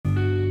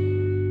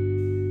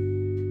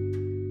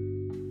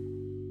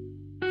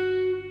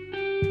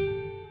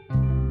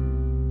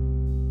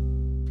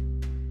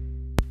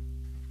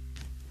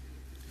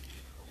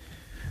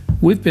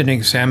We've been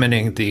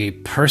examining the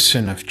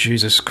person of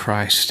Jesus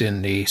Christ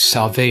in the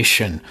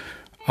salvation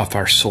of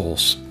our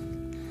souls.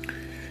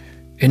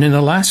 And in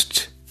the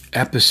last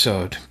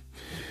episode,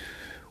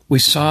 we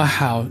saw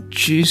how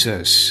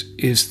Jesus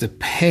is the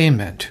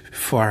payment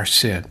for our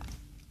sin.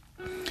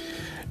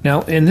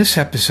 Now, in this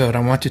episode, I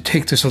want to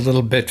take this a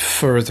little bit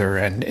further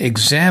and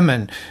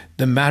examine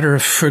the matter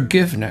of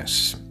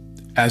forgiveness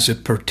as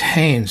it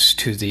pertains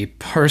to the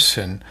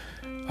person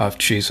of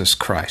Jesus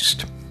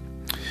Christ.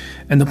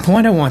 And the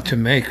point I want to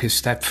make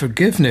is that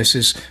forgiveness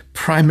is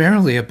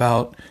primarily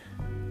about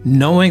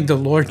knowing the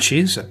Lord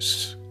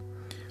Jesus.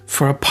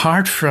 For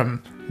apart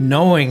from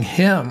knowing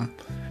Him,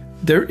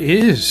 there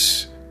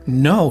is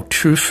no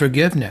true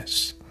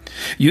forgiveness.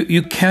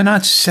 You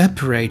cannot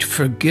separate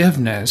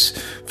forgiveness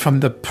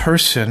from the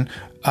person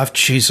of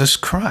Jesus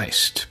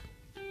Christ.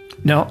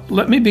 Now,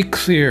 let me be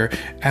clear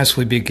as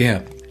we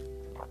begin.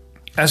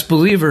 As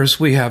believers,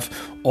 we have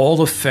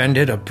all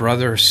offended a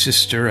brother or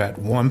sister at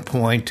one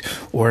point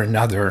or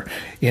another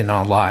in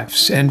our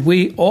lives, and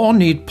we all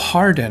need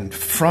pardon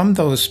from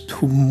those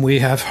whom we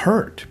have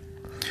hurt.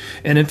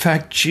 And in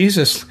fact,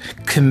 Jesus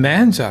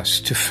commands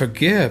us to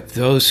forgive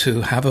those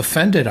who have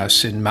offended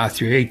us in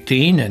Matthew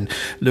 18 and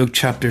Luke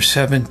chapter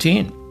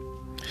 17.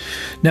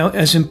 Now,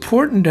 as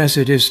important as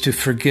it is to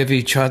forgive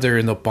each other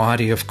in the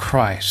body of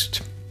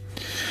Christ,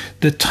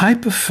 the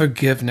type of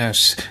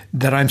forgiveness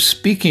that I'm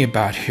speaking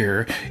about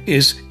here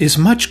is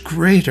much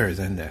greater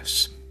than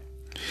this.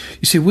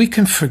 You see, we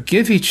can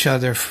forgive each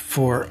other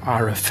for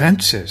our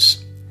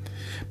offenses,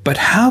 but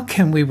how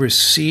can we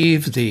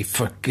receive the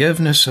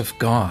forgiveness of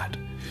God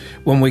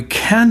when we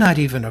cannot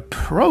even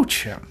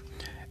approach Him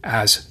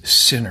as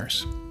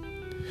sinners?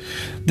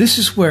 This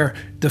is where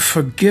the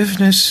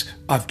forgiveness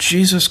of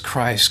Jesus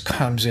Christ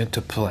comes into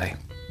play.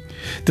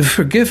 The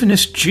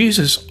forgiveness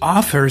Jesus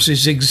offers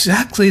is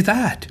exactly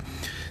that.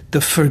 The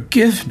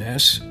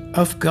forgiveness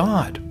of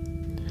God.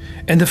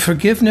 And the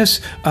forgiveness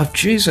of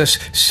Jesus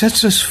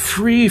sets us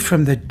free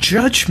from the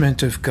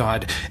judgment of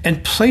God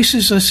and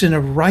places us in a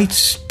right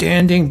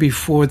standing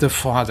before the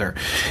Father.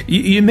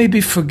 You may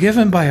be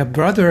forgiven by a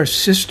brother or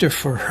sister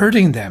for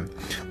hurting them,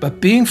 but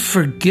being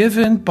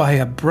forgiven by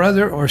a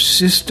brother or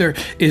sister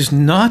is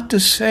not the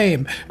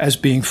same as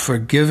being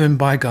forgiven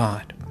by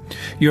God.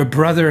 Your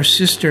brother or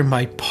sister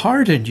might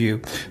pardon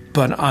you,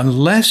 but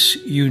unless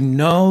you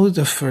know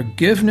the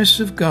forgiveness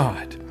of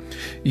God,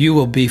 you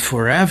will be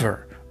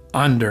forever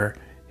under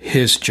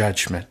His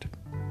judgment.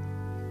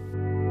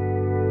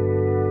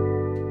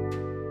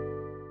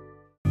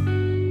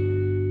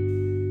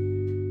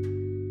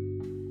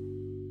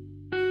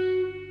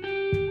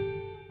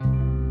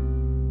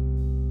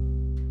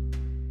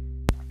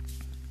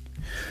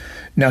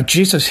 Now,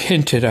 Jesus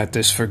hinted at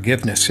this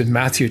forgiveness in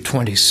Matthew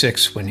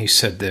 26 when He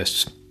said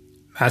this.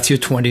 Matthew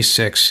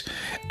 26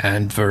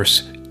 and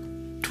verse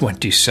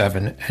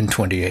 27 and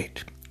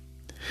 28.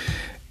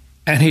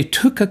 And He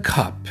took a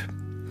cup,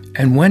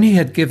 and when He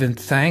had given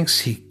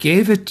thanks, He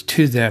gave it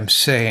to them,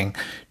 saying,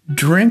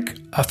 "Drink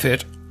of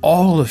it,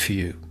 all of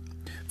you,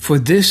 for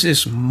this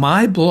is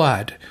my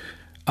blood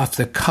of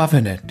the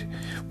covenant,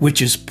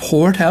 which is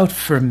poured out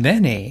for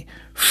many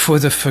for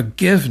the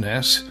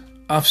forgiveness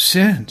of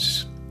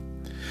sins."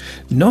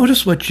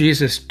 Notice what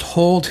Jesus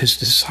told His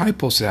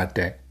disciples that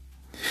day.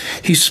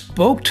 He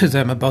spoke to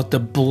them about the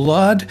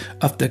blood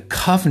of the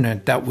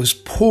covenant that was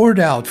poured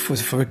out for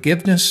the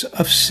forgiveness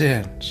of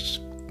sins.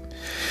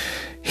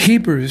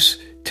 Hebrews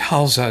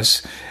tells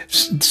us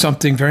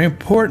something very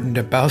important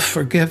about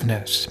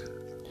forgiveness.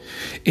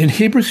 In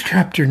Hebrews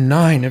chapter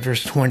 9 and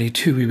verse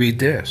 22, we read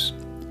this: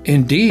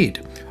 "Indeed,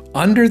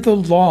 under the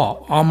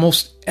law,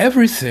 almost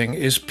everything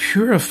is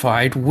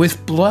purified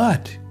with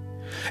blood,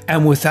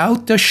 and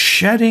without the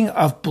shedding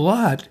of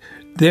blood,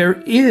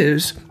 there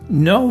is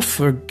no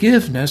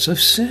forgiveness of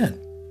sin."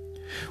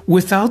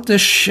 Without the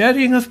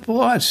shedding of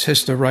blood,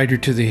 says the writer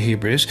to the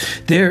Hebrews,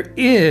 there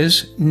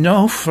is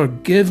no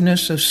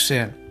forgiveness of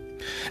sin.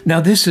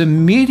 Now, this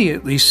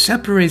immediately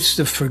separates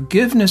the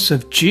forgiveness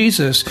of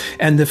Jesus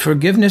and the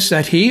forgiveness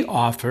that He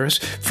offers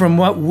from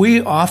what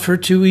we offer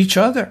to each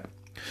other.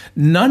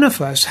 None of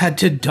us had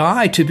to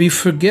die to be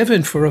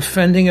forgiven for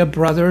offending a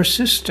brother or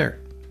sister.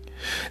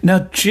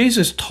 Now,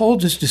 Jesus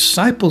told His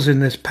disciples in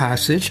this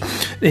passage,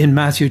 in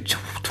Matthew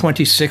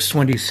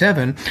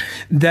 26:27,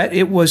 that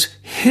it was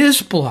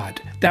His blood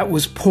that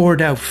was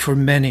poured out for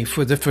many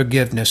for the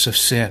forgiveness of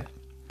sin.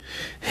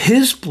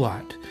 His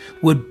blood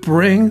would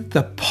bring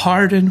the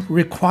pardon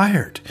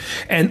required,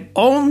 and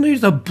only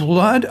the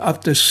blood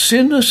of the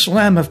sinless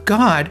Lamb of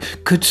God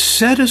could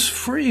set us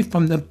free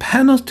from the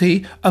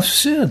penalty of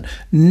sin.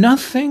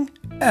 Nothing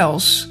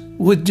else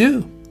would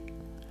do.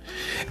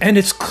 And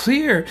it's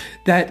clear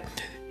that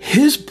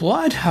His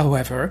blood,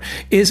 however,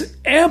 is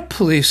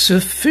amply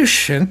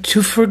sufficient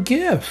to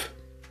forgive.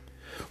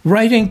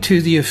 Writing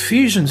to the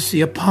Ephesians,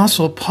 the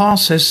Apostle Paul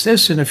says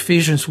this in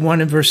Ephesians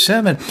 1 and verse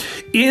 7,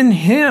 "In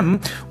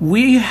Him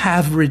we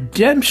have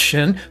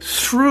redemption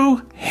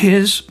through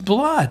His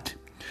blood,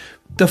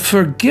 the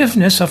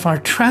forgiveness of our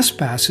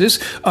trespasses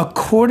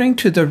according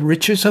to the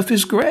riches of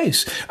his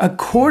grace.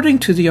 According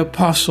to the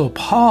Apostle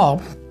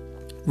Paul,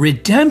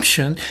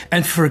 redemption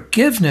and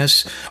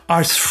forgiveness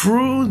are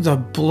through the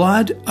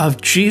blood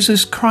of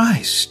Jesus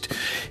Christ.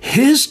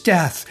 His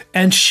death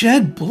and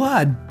shed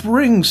blood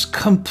brings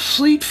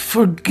complete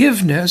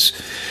forgiveness,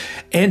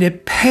 and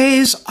it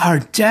pays our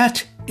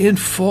debt in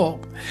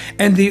full.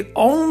 And the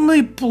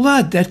only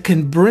blood that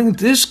can bring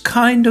this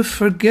kind of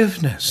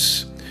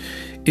forgiveness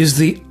is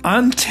the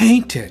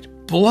untainted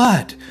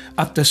blood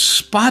of the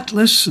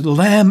spotless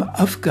Lamb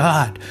of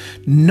God.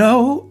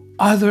 No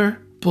other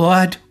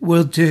blood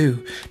will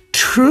do.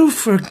 True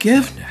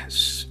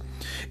forgiveness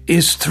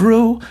is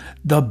through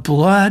the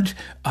blood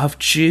of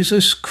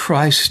Jesus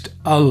Christ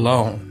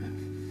alone.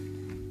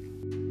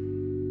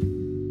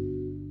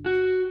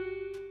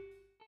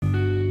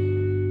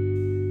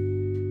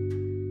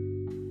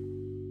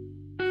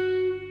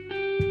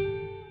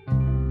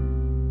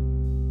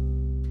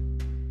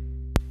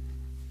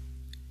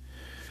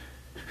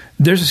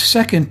 There's a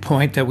second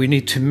point that we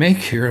need to make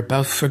here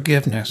about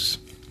forgiveness.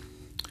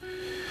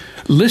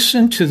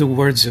 Listen to the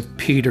words of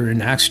Peter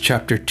in Acts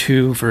chapter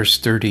 2, verse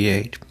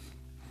 38.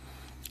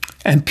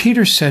 And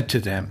Peter said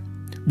to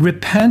them,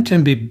 "Repent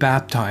and be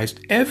baptized,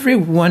 every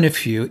one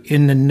of you,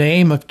 in the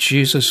name of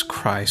Jesus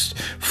Christ,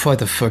 for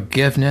the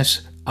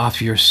forgiveness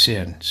of your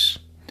sins,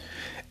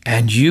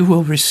 and you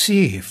will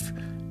receive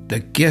the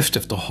gift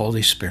of the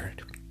Holy Spirit."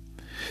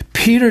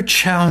 Peter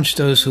challenged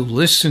those who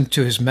listened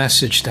to his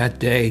message that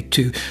day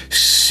to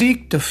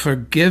seek the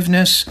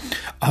forgiveness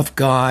of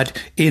God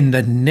in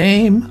the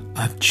name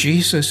of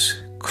Jesus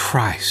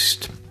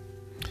Christ.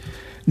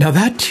 Now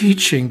that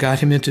teaching got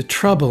him into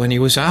trouble, and he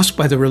was asked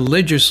by the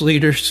religious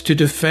leaders to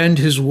defend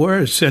his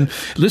words. And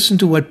listen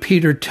to what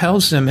Peter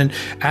tells them in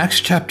Acts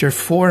chapter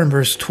 4 and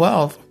verse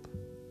 12.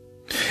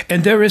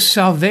 "And there is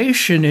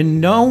salvation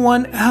in no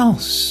one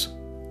else.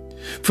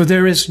 For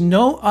there is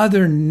no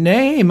other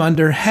name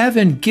under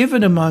heaven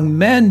given among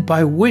men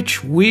by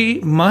which we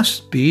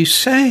must be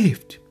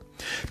saved."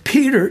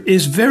 Peter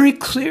is very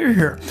clear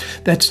here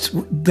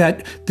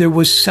that there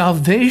was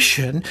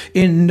salvation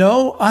in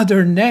no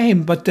other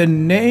name but the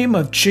name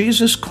of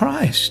Jesus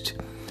Christ.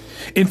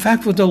 In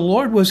fact, when the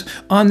Lord was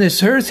on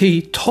this earth,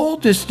 he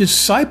told his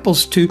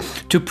disciples to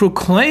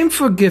proclaim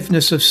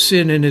forgiveness of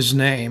sin in his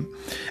name.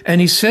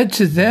 And he said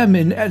to them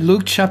in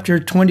Luke chapter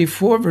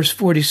 24, verse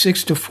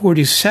 46 to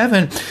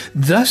 47,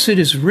 "Thus it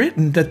is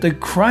written that the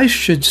Christ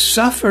should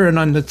suffer and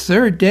on the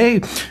third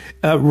day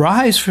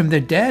rise from the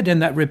dead,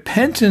 and that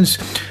repentance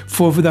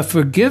for the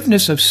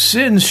forgiveness of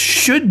sins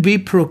should be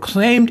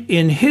proclaimed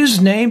in his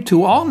name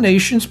to all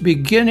nations,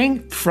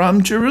 beginning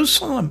from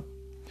Jerusalem."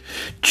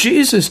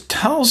 Jesus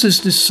tells his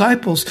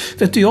disciples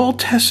that the Old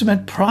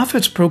Testament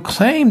prophets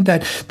proclaimed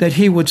that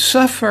he would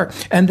suffer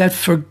and that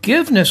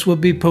forgiveness would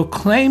be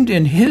proclaimed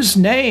in his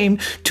name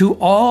to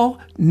all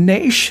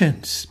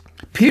nations.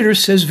 Peter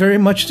says very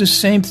much the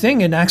same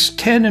thing in Acts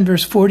 10 and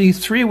verse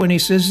 43 when he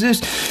says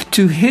this,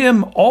 "To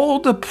him all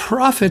the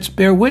prophets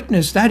bear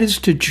witness," that is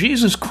to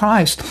Jesus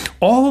Christ,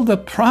 "all the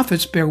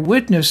prophets bear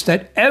witness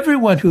that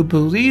everyone who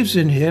believes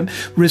in him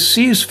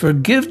receives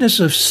forgiveness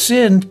of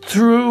sin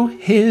through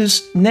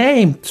his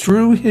name,"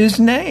 through his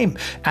name.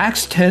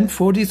 Acts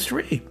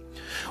 10:43.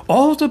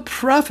 All the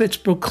prophets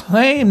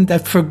proclaimed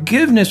that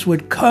forgiveness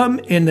would come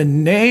in the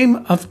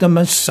name of the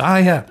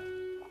Messiah.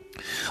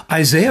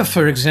 Isaiah,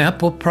 for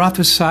example,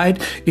 prophesied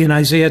in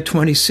Isaiah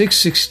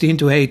 26:16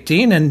 to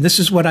 18, and this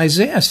is what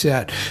Isaiah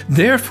said,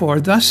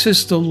 "Therefore, thus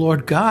says the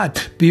Lord God,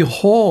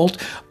 behold,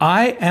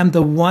 I am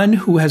the one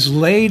who has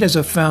laid as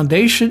a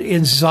foundation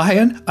in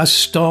Zion a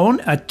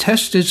stone, a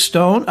tested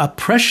stone, a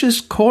precious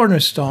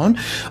cornerstone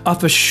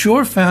of a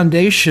sure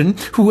foundation.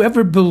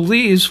 Whoever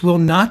believes will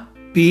not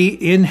be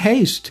in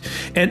haste,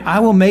 and I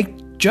will make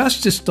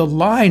justice the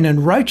line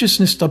and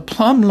righteousness the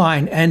plumb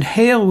line, and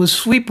hail will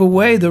sweep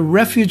away the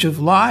refuge of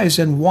lies,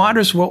 and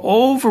waters will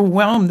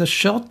overwhelm the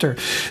shelter.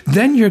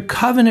 Then your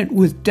covenant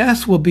with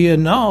death will be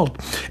annulled,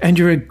 and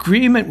your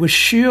agreement with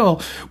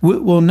Sheol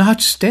will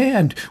not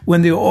stand.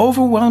 When the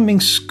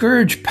overwhelming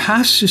scourge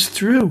passes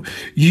through,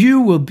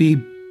 you will be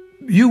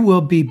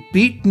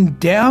beaten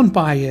down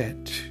by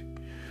it."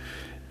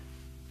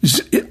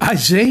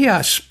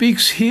 Isaiah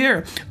speaks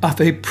here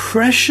of a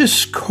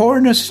precious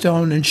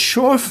cornerstone and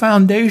sure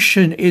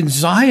foundation in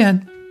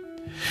Zion,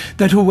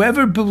 that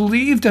whoever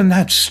believed in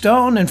that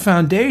stone and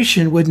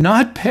foundation would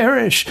not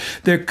perish.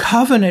 Their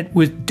covenant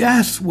with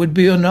death would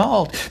be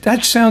annulled.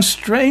 That sounds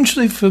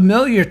strangely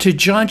familiar to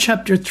John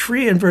chapter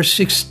 3 and verse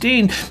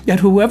 16,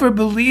 that whoever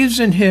believes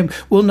in him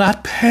will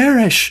not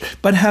perish,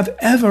 but have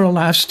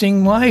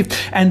everlasting life.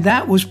 And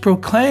that was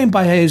proclaimed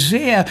by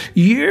Isaiah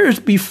years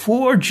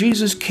before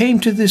Jesus came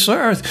to this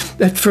earth,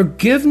 that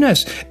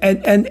forgiveness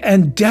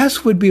and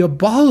death would be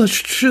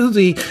abolished through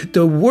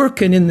the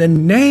work and in the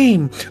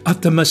name of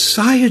the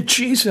Messiah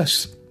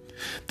Jesus.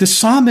 The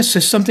psalmist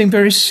says something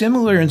very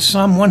similar in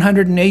Psalm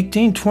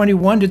 118,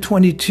 21 to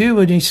 22,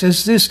 and he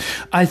says this,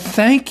 I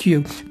thank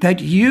you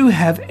that you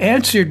have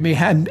answered me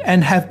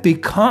and have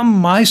become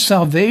my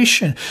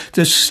salvation.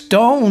 The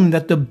stone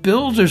that the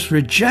builders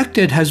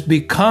rejected has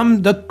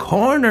become the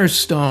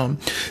cornerstone,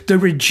 the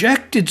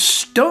rejected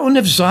stone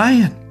of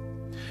Zion.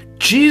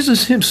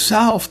 Jesus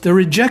himself, the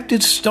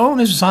rejected stone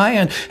of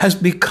Zion, has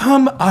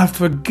become our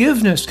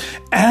forgiveness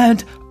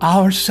and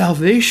our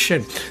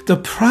salvation. The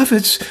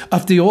prophets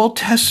of the Old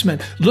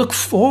Testament look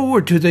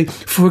forward to the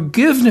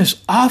forgiveness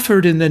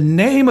offered in the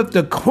name of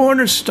the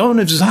cornerstone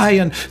of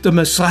Zion, the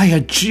Messiah,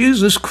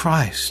 Jesus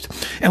Christ.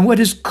 And what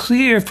is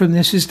clear from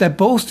this is that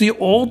both the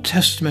Old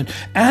Testament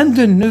and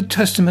the New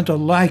Testament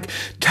alike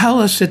tell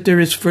us that there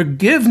is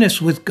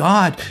forgiveness with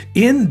God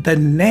in the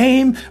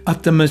name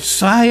of the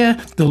Messiah,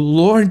 the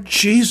Lord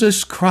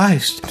Jesus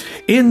Christ.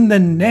 In the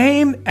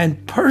name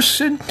and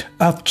person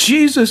of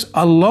Jesus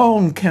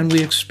alone can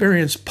we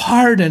experience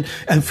pardon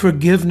and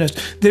forgiveness.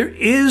 There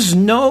is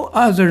no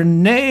other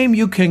name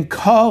you can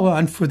call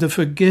on for the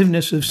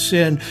forgiveness of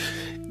sin.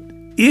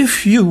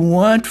 If you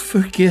want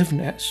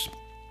forgiveness,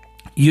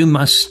 you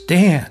must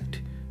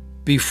stand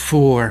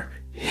before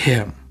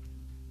Him.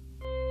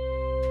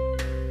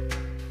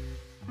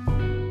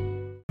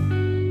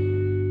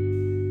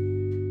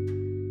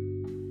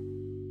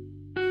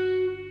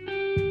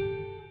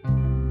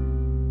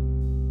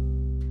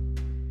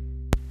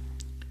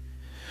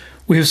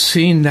 We have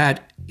seen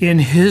that in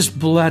His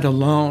blood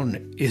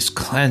alone is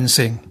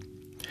cleansing,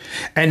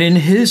 and in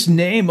His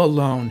name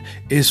alone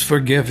is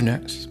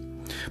forgiveness.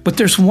 But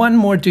there's one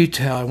more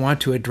detail I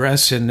want to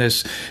address in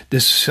this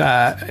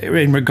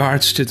in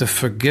regards to the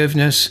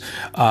forgiveness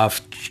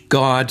of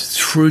God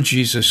through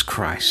Jesus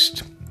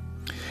Christ.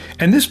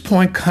 And this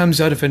point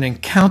comes out of an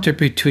encounter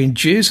between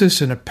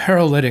Jesus and a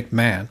paralytic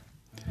man.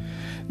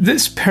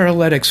 This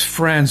paralytic's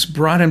friends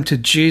brought him to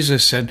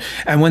Jesus, and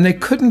when they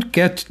couldn't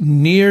get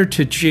near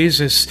to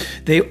Jesus,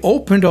 they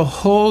opened a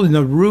hole in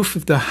the roof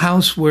of the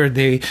house where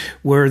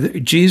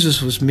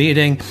Jesus was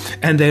meeting,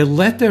 and they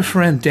let their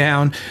friend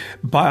down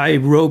by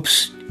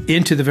ropes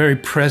into the very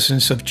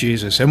presence of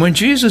Jesus. And when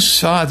Jesus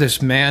saw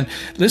this man,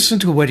 listen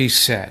to what He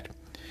said.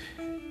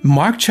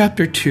 Mark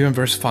chapter 2 and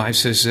verse 5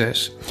 says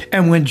this,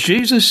 and when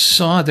Jesus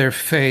saw their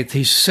faith,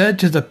 He said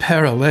to the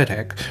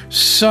paralytic,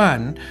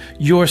 Son,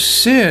 your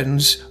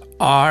sins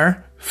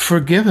are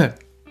forgiven.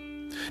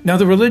 Now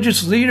the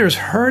religious leaders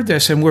heard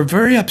this and were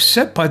very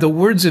upset by the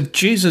words of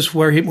Jesus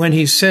when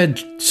He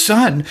said,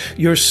 Son,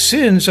 your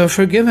sins are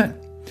forgiven.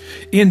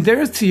 In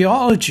their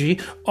theology,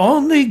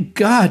 only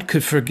God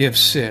could forgive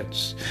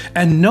sins.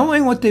 And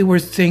knowing what they were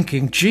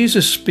thinking,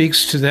 Jesus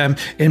speaks to them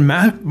in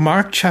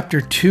Mark chapter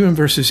 2 and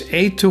verses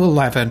 8 to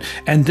 11.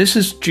 And this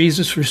is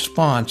Jesus'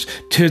 response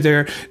to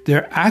their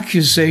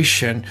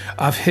accusation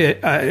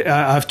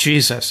of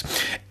Jesus.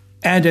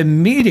 And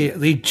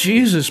immediately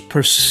Jesus,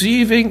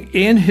 perceiving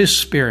in His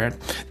spirit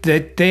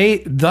that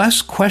they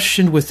thus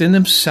questioned within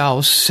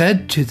themselves,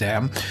 said to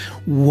them,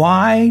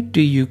 Why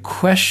do you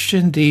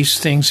question these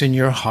things in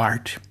your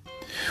heart?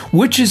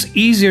 Which is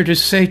easier to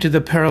say to the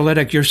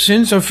paralytic, Your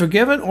sins are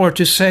forgiven, or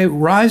to say,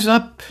 Rise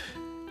up,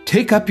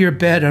 take up your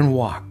bed and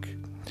walk?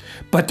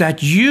 But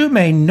that you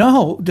may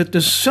know that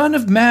the Son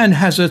of Man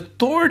has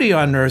authority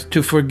on earth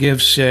to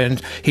forgive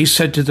sins, He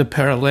said to the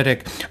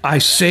paralytic, I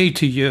say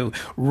to you,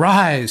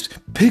 rise,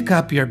 pick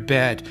up your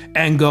bed,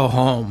 and go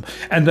home.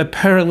 And the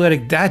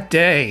paralytic that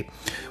day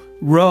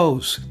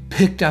rose,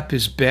 picked up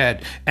his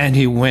bed, and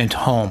he went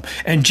home.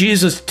 And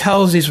Jesus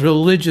tells these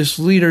religious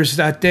leaders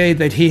that day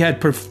that He had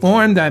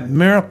performed that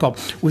miracle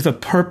with a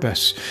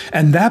purpose.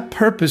 And that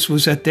purpose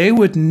was that they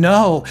would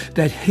know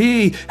that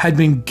He had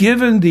been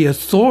given the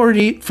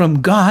authority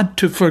from God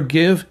to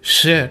forgive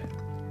sin.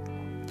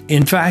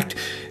 In fact,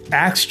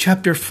 Acts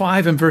chapter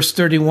 5 and verse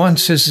 31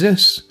 says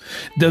this,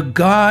 The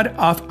God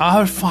of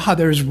our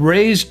fathers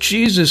raised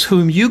Jesus,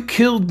 whom you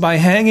killed by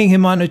hanging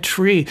Him on a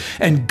tree,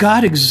 and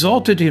God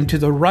exalted Him to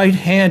the right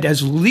hand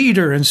as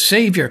leader and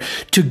Savior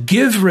to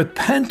give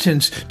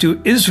repentance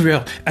to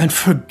Israel and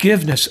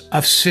forgiveness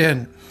of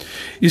sin.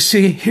 You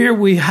see, here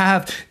we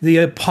have the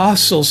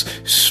apostles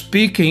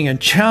speaking and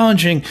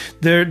challenging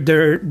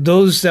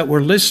those that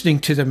were listening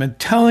to them and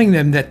telling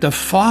them that the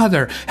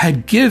Father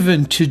had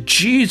given to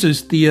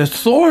Jesus the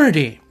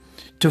authority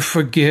to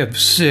forgive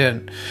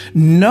sin.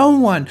 No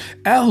one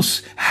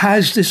else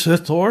has this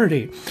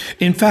authority.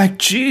 In fact,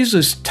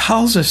 Jesus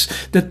tells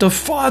us that the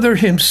Father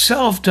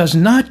Himself does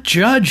not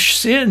judge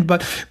sin,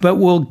 but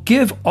will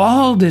give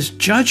all this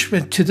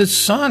judgment to the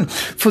Son.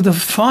 For the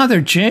Father,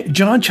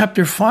 John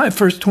chapter 5,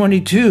 verse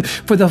 22,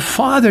 for the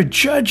Father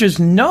judges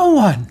no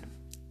one,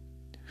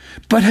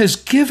 but has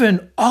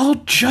given all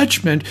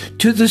judgment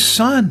to the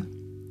Son.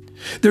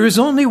 There is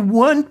only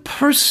one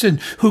person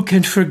who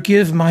can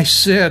forgive my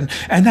sin,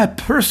 and that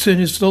person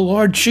is the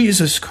Lord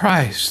Jesus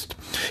Christ.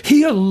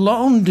 He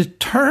alone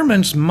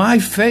determines my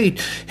fate.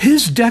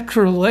 His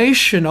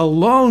declaration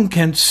alone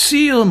can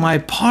seal my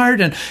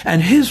pardon,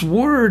 and his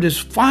word is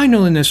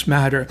final in this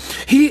matter.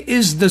 He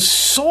is the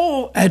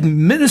sole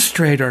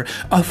administrator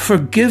of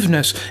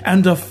forgiveness,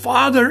 and the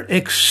Father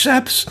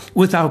accepts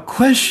without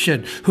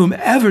question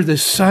whomever the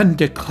Son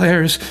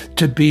declares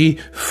to be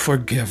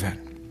forgiven.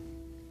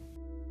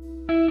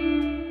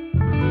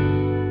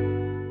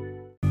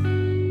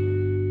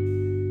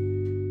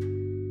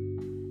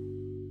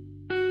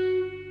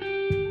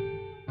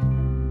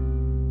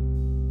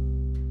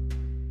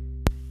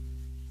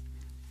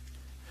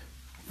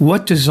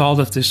 What does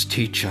all of this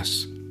teach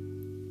us?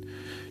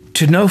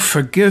 To know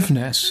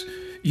forgiveness,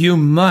 you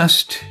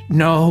must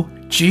know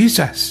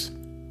Jesus.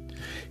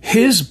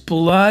 His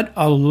blood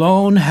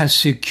alone has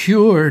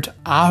secured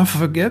our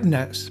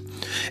forgiveness.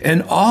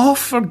 And all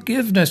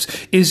forgiveness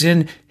is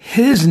in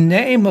his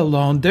name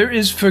alone. There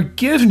is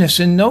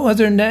forgiveness in no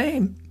other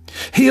name.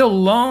 He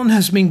alone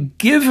has been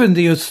given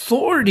the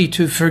authority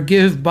to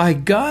forgive by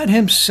God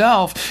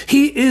himself.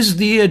 He is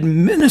the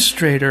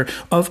administrator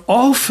of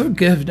all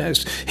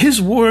forgiveness.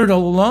 His word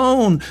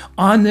alone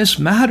on this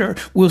matter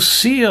will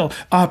seal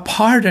our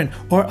pardon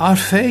or our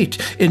fate.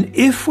 And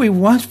if we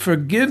want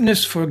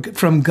forgiveness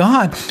from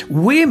God,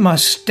 we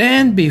must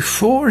stand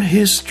before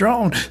his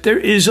throne. There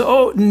is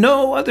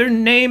no other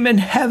name in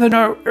heaven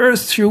or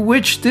earth through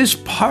which this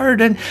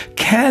pardon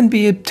can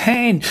be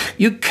obtained.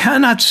 You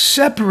cannot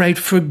separate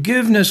forgiveness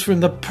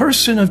from the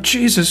person of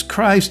Jesus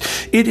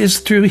Christ. It is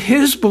through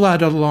his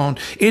blood alone.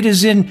 It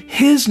is in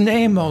his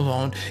name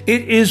alone.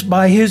 It is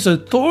by his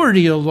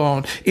authority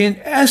alone. In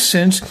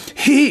essence,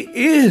 he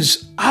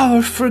is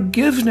our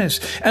forgiveness.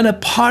 And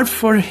apart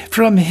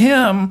from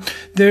him,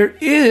 there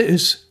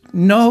is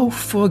no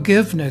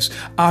forgiveness.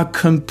 Our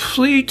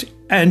complete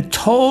and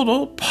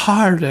total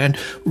pardon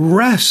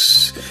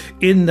rests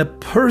in the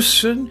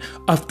person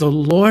of the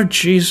Lord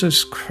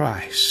Jesus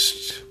Christ.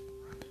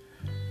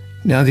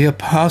 Now, the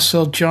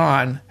Apostle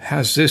John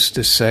has this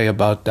to say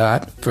about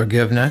that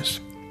forgiveness.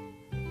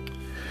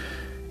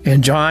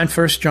 In 1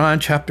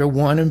 John chapter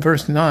 1 and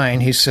verse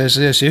 9, he says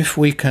this, "If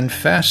we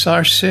confess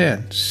our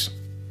sins,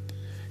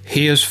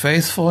 he is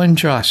faithful and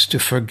just to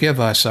forgive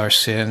us our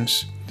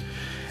sins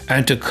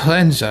and to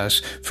cleanse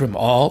us from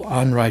all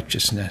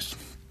unrighteousness."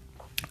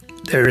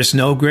 There is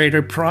no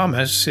greater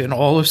promise in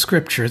all of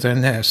Scripture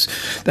than this,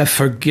 that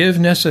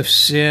forgiveness of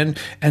sin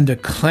and the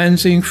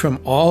cleansing from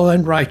all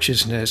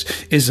unrighteousness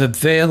is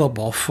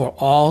available for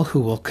all who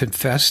will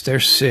confess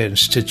their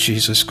sins to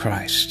Jesus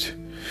Christ.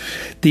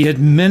 The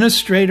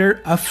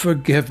administrator of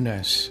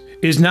forgiveness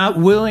is not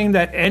willing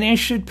that any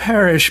should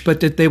perish,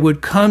 but that they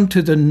would come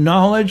to the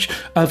knowledge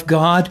of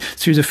God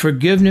through the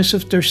forgiveness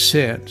of their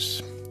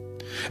sins.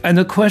 And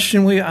the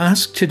question we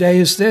ask today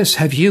is this: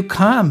 have you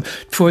come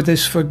for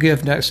this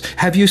forgiveness?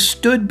 Have you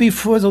stood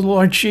before the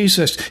Lord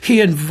Jesus? He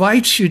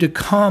invites you to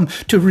come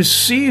to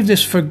receive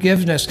this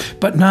forgiveness,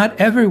 but not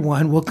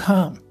everyone will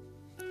come.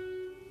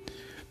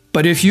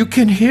 But if you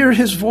can hear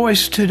his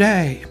voice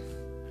today,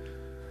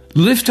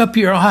 lift up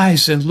your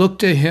eyes and look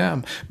to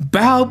him.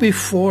 Bow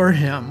before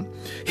him.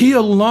 He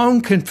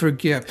alone can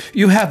forgive.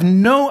 You have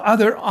no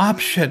other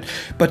option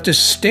but to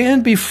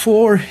stand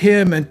before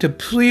him and to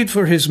plead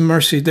for his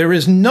mercy. There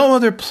is no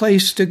other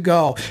place to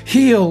go.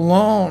 He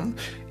alone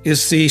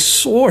is the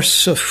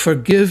source of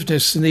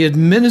forgiveness and the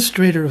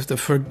administrator of the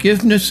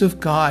forgiveness of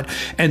God.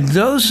 And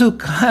those who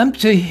come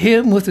to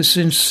him with a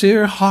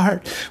sincere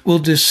heart will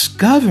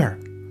discover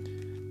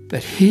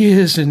that he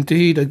is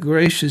indeed a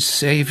gracious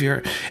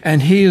Savior,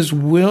 and he is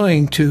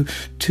willing to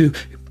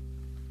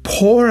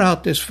pour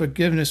out this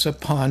forgiveness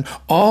upon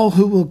all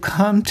who will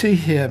come to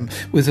him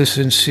with a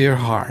sincere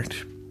heart.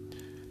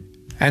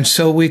 And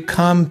so we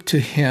come to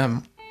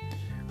him,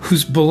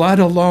 whose blood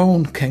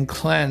alone can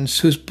cleanse,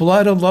 whose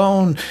blood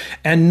alone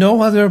and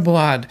no other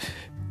blood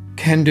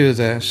can do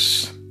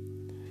this,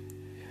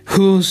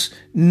 whose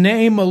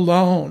name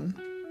alone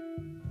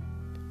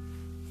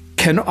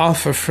can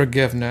offer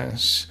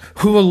forgiveness,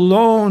 who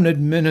alone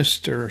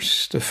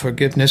administers the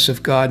forgiveness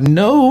of God.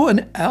 No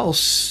one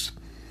else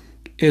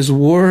is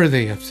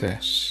worthy of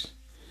this.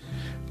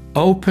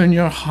 Open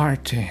your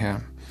heart to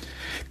him.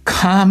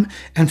 Come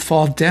and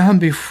fall down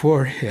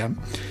before him.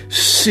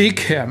 Seek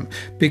him,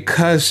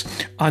 because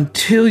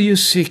until you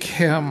seek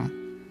him,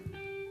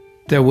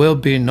 there will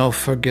be no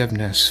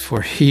forgiveness,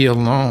 for he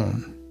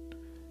alone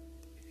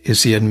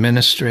is the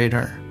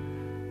administrator,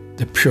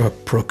 the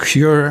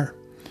procurer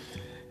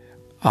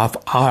of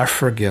our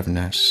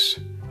forgiveness.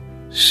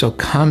 So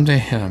come to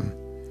him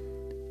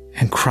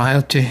and cry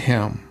out to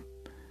him,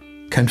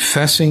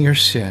 confessing your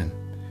sin,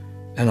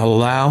 and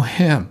allow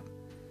him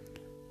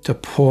to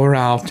pour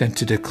out and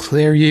to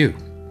declare you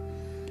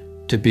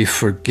to be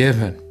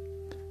forgiven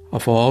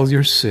of all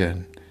your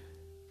sin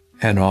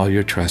and all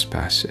your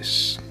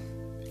trespasses.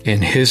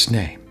 In his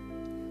name,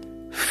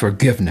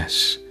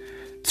 forgiveness.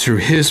 Through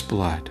his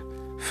blood,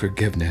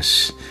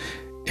 forgiveness.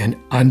 And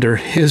under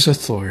his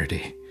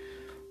authority,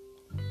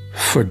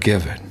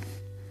 forgiven.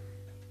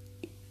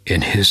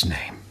 In his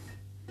name,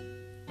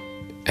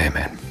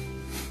 amen.